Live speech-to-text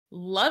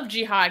Love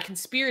jihad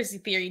conspiracy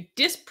theory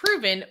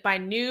disproven by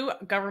new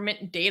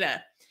government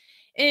data.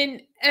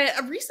 In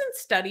a recent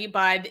study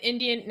by the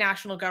Indian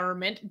national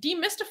government,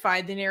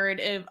 demystified the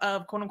narrative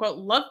of "quote unquote"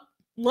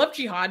 love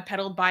jihad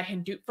peddled by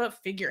Hindutva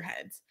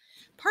figureheads.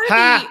 Part of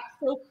Ha!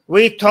 the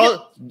We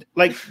told,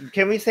 like,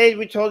 can we say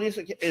we told you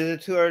so? Is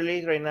it too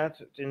early right now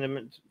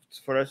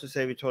for us to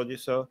say we told you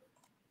so?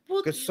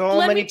 well, Because so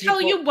let many me tell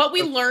people. you what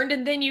we learned,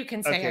 and then you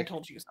can say Okay. I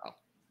told you so.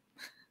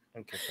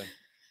 Okay, fine.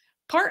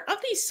 Part of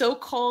the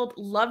so-called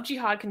love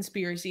jihad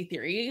conspiracy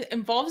theory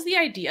involves the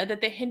idea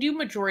that the Hindu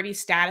majority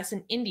status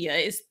in India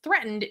is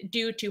threatened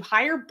due to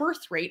higher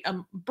birth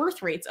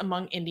rates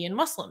among Indian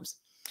Muslims.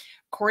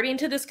 According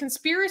to this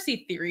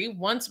conspiracy theory,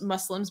 once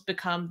Muslims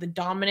become the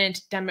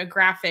dominant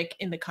demographic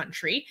in the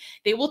country,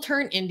 they will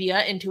turn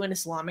India into an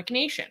Islamic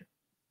nation.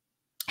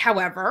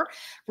 However,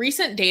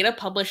 recent data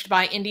published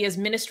by India's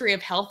Ministry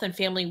of Health and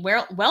Family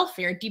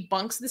Welfare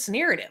debunks this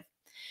narrative.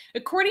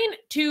 According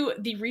to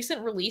the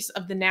recent release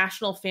of the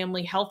National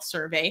Family Health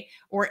Survey,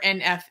 or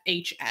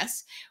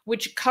NFHS,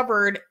 which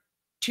covered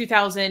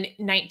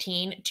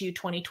 2019 to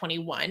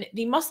 2021,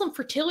 the Muslim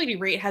fertility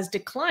rate has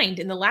declined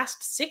in the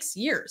last 6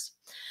 years.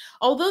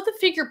 Although the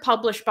figure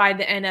published by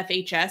the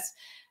NFHS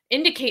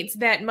indicates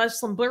that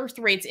Muslim birth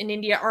rates in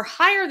India are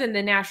higher than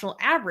the national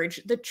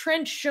average, the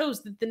trend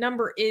shows that the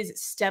number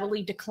is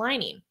steadily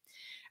declining.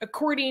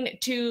 According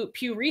to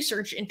Pew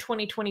Research in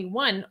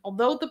 2021,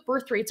 although the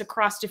birth rates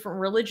across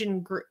different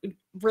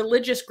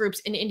religious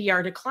groups in India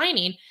are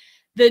declining,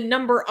 the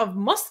number of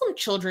Muslim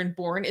children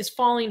born is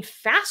falling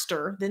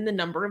faster than the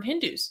number of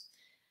Hindus.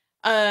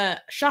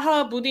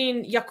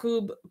 Shahabuddin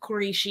Yaqoob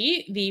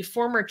Quraishi, the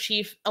former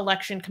chief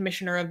election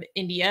commissioner of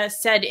India,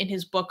 said in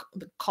his book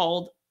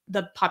called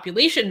The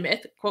Population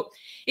Myth, quote,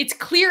 "It's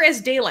clear as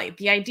daylight.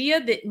 The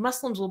idea that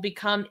Muslims will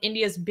become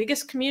India's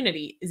biggest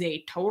community is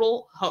a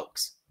total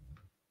hoax."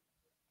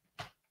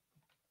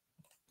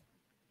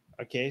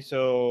 Okay,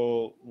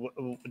 so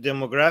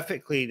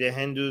demographically, the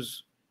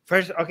Hindus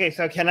first. Okay,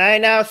 so can I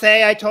now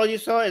say I told you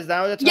so? Is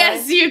that the time?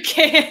 Yes, you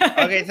can.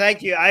 Okay,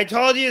 thank you. I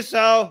told you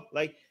so.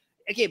 Like,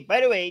 okay.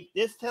 By the way,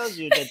 this tells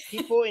you that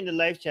people in the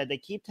live chat, they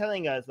keep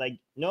telling us like,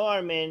 no,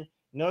 Armin,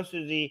 no,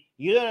 Susie,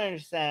 you don't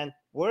understand.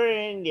 We're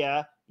in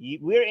India.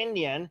 We're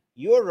Indian.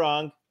 You're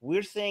wrong.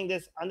 We're saying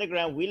this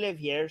underground. We live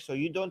here, so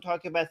you don't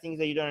talk about things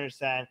that you don't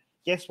understand.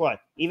 Guess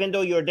what? Even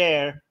though you're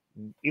there,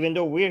 even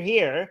though we're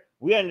here,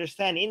 we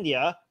understand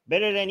India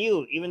better than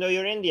you, even though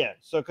you're India.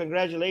 So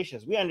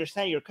congratulations. We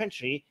understand your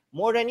country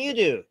more than you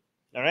do.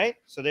 All right.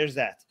 So there's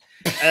that.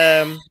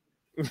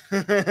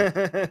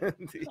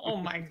 Oh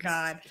my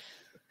God.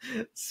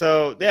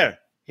 So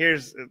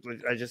here's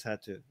I just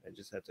had to add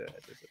this.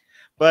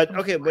 But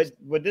okay,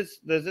 but this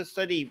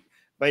study,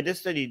 by this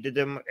study, did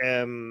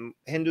the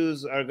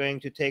Hindus are going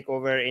to take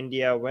over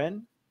India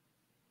when?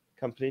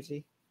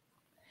 Completely?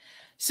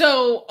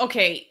 So,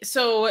 okay,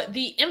 so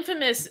the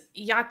infamous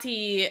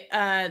Yati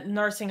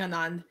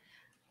Narsinganand,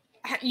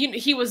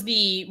 he was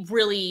the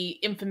really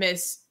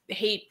infamous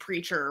hate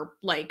preacher,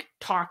 like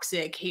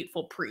toxic,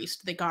 hateful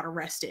priest that got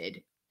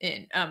arrested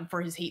in for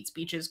his hate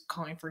speeches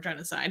calling for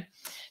genocide.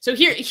 So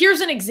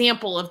here's an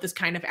example of this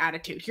kind of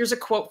attitude. Here's a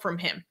quote from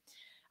him.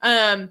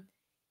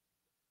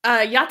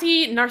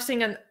 Yati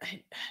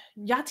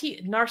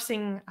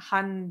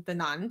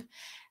Narsinghandanand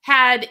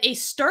had a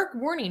stark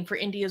warning for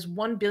India's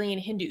 1 billion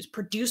Hindus: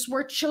 produce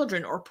more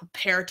children or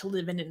prepare to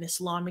live in an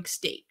Islamic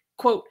state.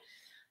 Quote,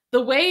 "The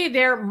way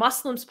their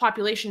Muslims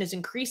population is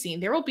increasing,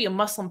 there will be a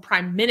Muslim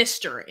prime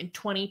minister in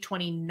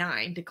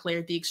 2029,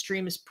 declared the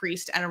extremist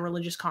priest at a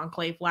religious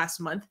conclave last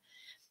month.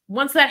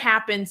 Once that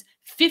happens,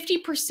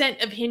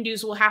 50% of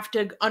Hindus will have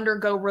to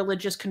undergo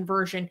religious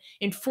conversion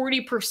and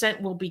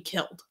 40% will be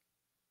killed."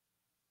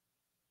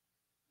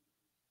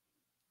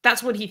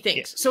 That's what he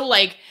thinks. Yeah. So,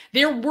 like,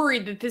 they're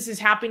worried that this is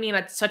happening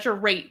at such a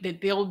rate that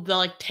they'll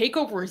like take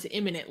over is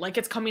imminent. Like,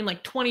 it's coming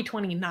like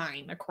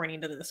 2029, according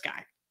to this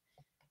guy.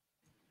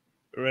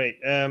 Right.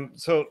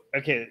 So,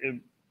 okay,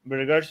 with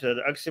regards to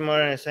the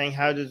oxymoron is saying,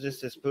 how does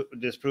this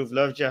disprove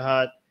love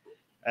jihad?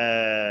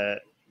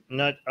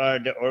 Not are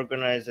the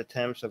organized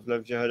attempts of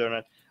love jihad or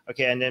not?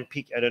 Okay, and then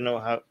I don't know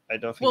how. I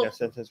don't think that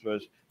sentence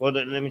was. Well,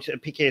 let me say,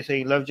 PK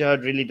saying love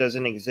jihad really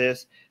doesn't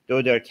exist,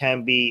 though there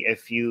can be a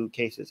few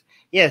cases.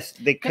 Yes,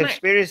 the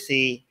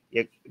conspiracy.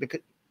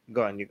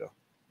 Go on, you go.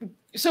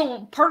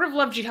 So part of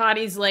love jihad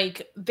is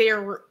like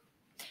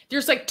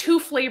there's like two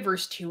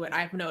flavors to it.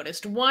 I've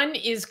noticed. One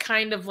is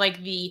kind of like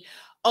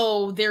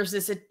there's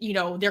this,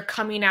 they're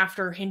coming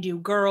after Hindu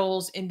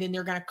girls and then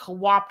they're going to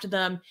co-opt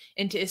them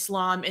into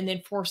Islam and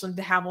then force them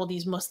to have all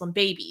these Muslim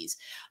babies.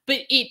 But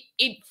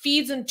it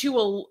feeds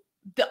into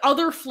the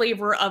other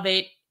flavor of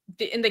it,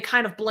 and they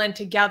kind of blend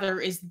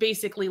together, is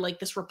basically like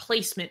this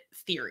replacement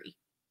theory.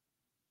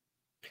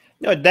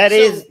 No,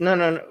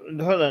 no.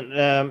 Hold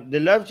on. The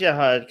love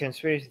jihad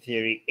conspiracy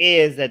theory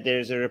is that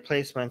there's a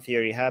replacement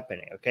theory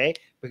happening. Okay,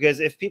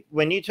 because if people,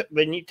 when you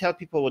tell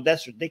people, well,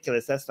 that's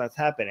ridiculous, that's not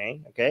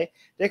happening. Okay,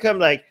 they come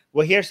like,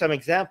 well, here's some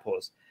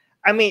examples.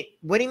 I mean,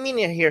 what do you mean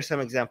here are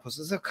some examples?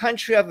 It's a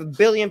country of 1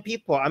 billion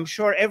people. I'm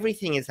sure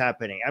everything is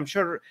happening. I'm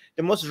sure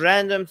the most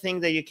random thing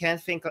that you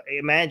can't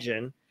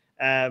imagine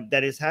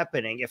that is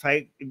happening.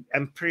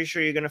 I'm pretty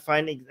sure you're going to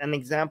find an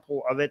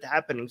example of it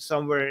happening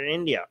somewhere in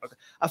India. Okay.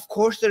 Of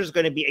course, there's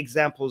going to be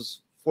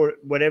examples for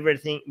whatever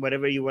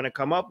you want to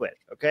come up with.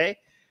 Okay.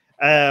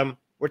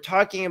 We're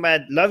talking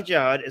about love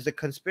jihad is a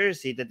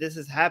conspiracy that this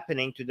is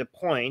happening to the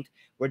point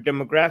where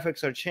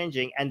demographics are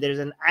changing and there's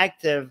an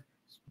active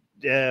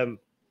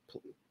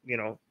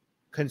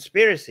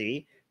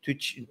conspiracy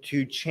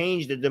to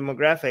change the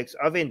demographics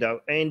of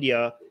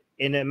India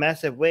in a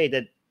massive way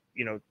that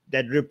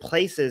that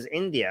replaces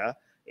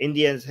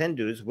Indians,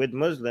 Hindus with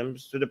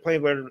Muslims to the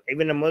point where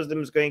even a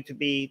Muslim is going to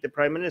be the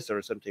prime minister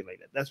or something like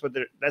that. That's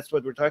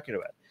what we're talking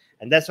about,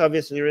 and that's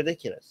obviously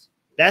ridiculous.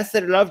 That's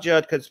the love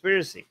jihad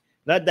conspiracy,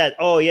 not that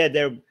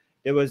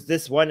there was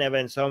this one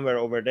event somewhere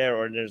over there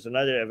or there's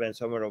another event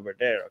somewhere over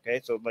there. Okay,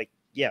 so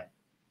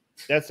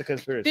that's the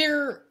conspiracy.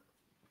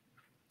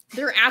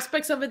 There are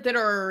aspects of it that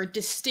are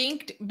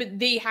distinct, but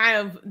they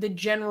have the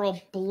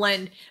general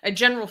blend, a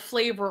general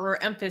flavor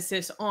or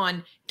emphasis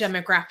on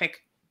demographic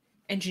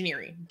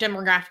engineering,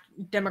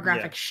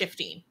 demographic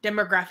shifting,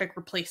 demographic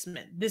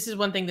replacement. This is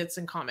one thing that's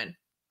in common.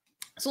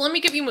 So let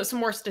me give you some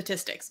more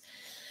statistics.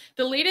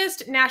 The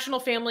latest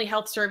National Family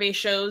Health Survey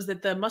shows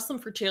that the Muslim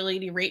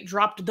fertility rate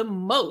dropped the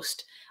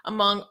most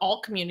among all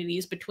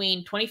communities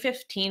between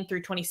 2015 through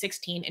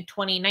 2016 and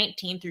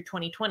 2019 through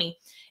 2020,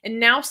 and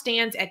now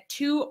stands at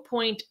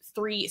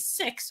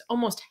 2.36,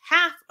 almost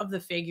half of the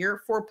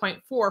figure,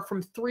 4.4,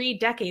 from 3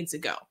 decades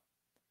ago.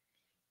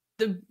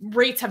 The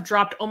rates have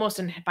dropped almost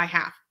by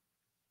half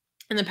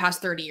in the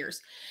past 30 years.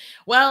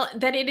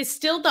 That is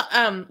still the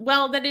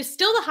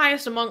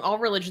highest among all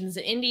religions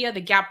in India.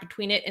 The gap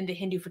between it and the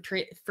Hindu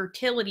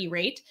fertility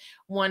rate,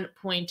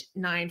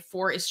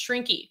 1.94, is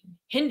shrinking.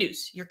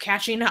 Hindus, you're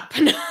catching up.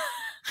 The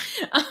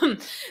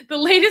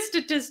latest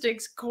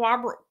statistics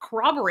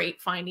corroborate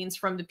findings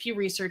from the Pew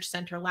Research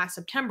Center last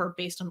September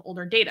based on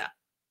older data.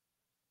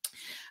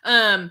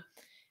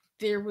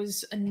 There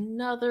was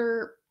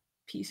another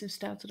piece of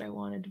stats that I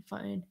wanted to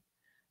find.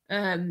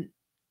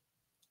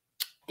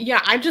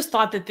 Yeah, I just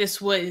thought that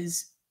this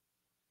was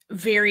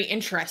very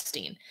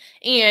interesting.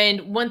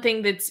 And one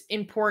thing that's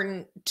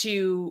important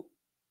to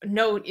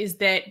note is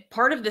that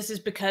part of this is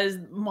because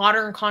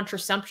modern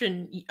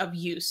contraception of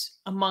use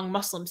among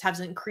Muslims has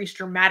increased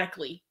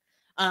dramatically.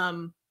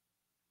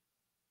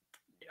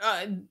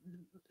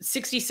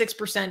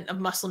 66% of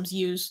Muslims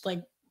use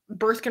like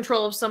birth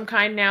control of some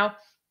kind now.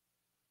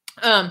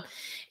 And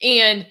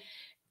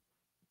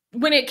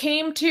when it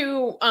came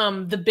to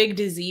the big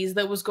disease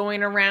that was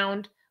going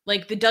around,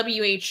 like the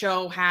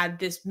WHO had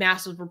this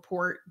massive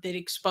report that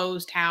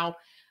exposed how,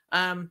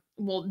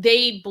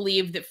 they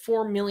believe that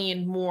 4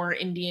 million more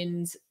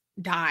Indians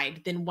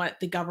died than what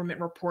the government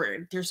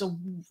reported. There's a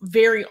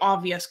very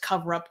obvious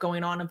cover-up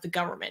going on of the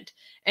government.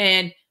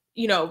 And,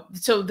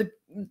 so the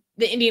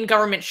Indian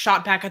government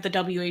shot back at the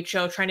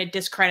WHO, trying to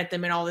discredit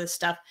them and all this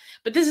stuff.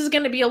 But this is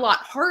going to be a lot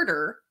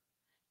harder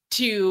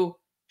to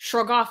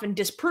shrug off and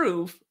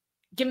disprove,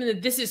 given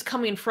that this is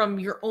coming from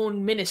your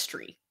own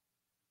ministry.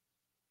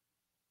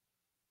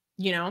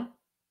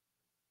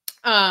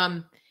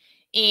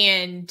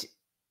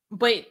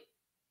 But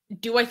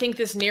do I think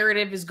this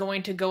narrative is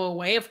going to go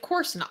away? Of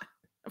course not.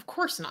 Of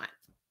course not.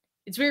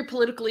 It's very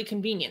politically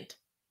convenient.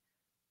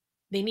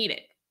 They need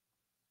it.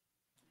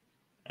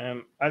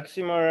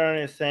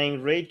 Oxymoron is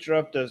saying rate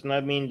drop does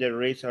not mean the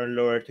rates are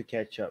lower to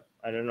catch up.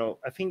 I don't know.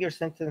 I think your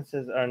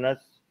sentences are not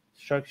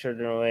structured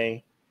in a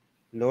way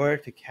lower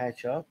to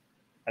catch up.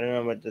 I don't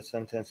know what the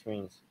sentence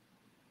means.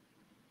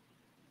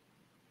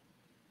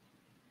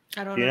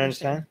 I don't Do you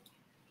understand?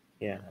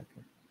 Yeah.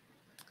 Okay.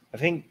 I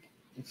think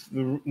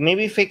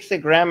maybe fix the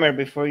grammar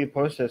before you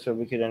post it so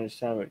we could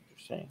understand what you're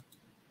saying.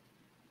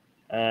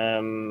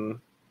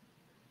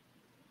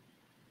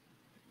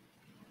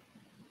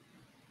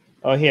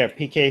 Oh, here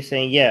PK is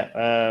saying,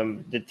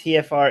 the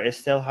TFR is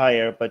still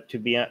higher, but to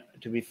be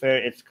fair,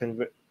 it's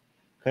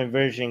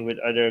converging with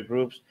other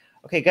groups.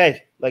 Okay, guys,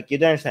 you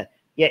don't understand.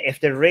 Yeah, if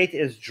the rate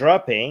is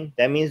dropping,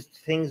 that means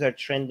things are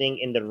trending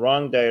in the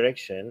wrong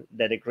direction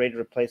that a great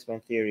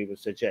replacement theory would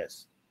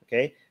suggest.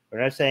 Okay,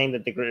 we're not saying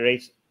that the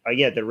rates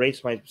the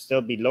rates might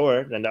still be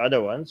lower than the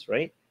other ones,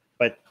 right?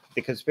 But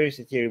the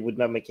conspiracy theory would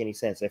not make any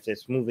sense if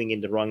it's moving in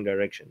the wrong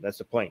direction. That's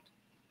the point.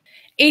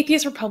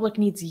 Atheist Republic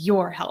needs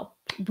your help.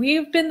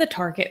 We've been the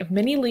target of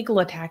many legal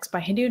attacks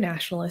by Hindu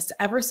nationalists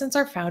ever since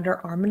our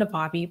founder, Armin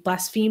Navabi,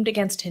 blasphemed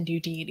against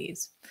Hindu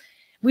deities.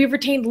 We have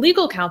retained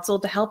legal counsel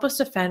to help us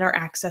defend our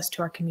access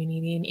to our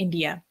community in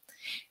India.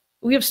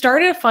 We have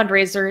started a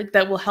fundraiser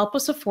that will help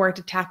us afford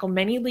to tackle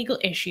many legal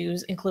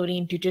issues,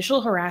 including judicial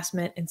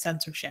harassment and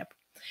censorship.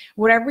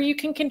 Whatever you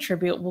can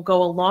contribute will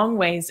go a long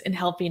ways in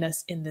helping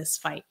us in this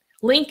fight.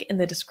 Link in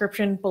the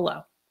description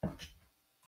below.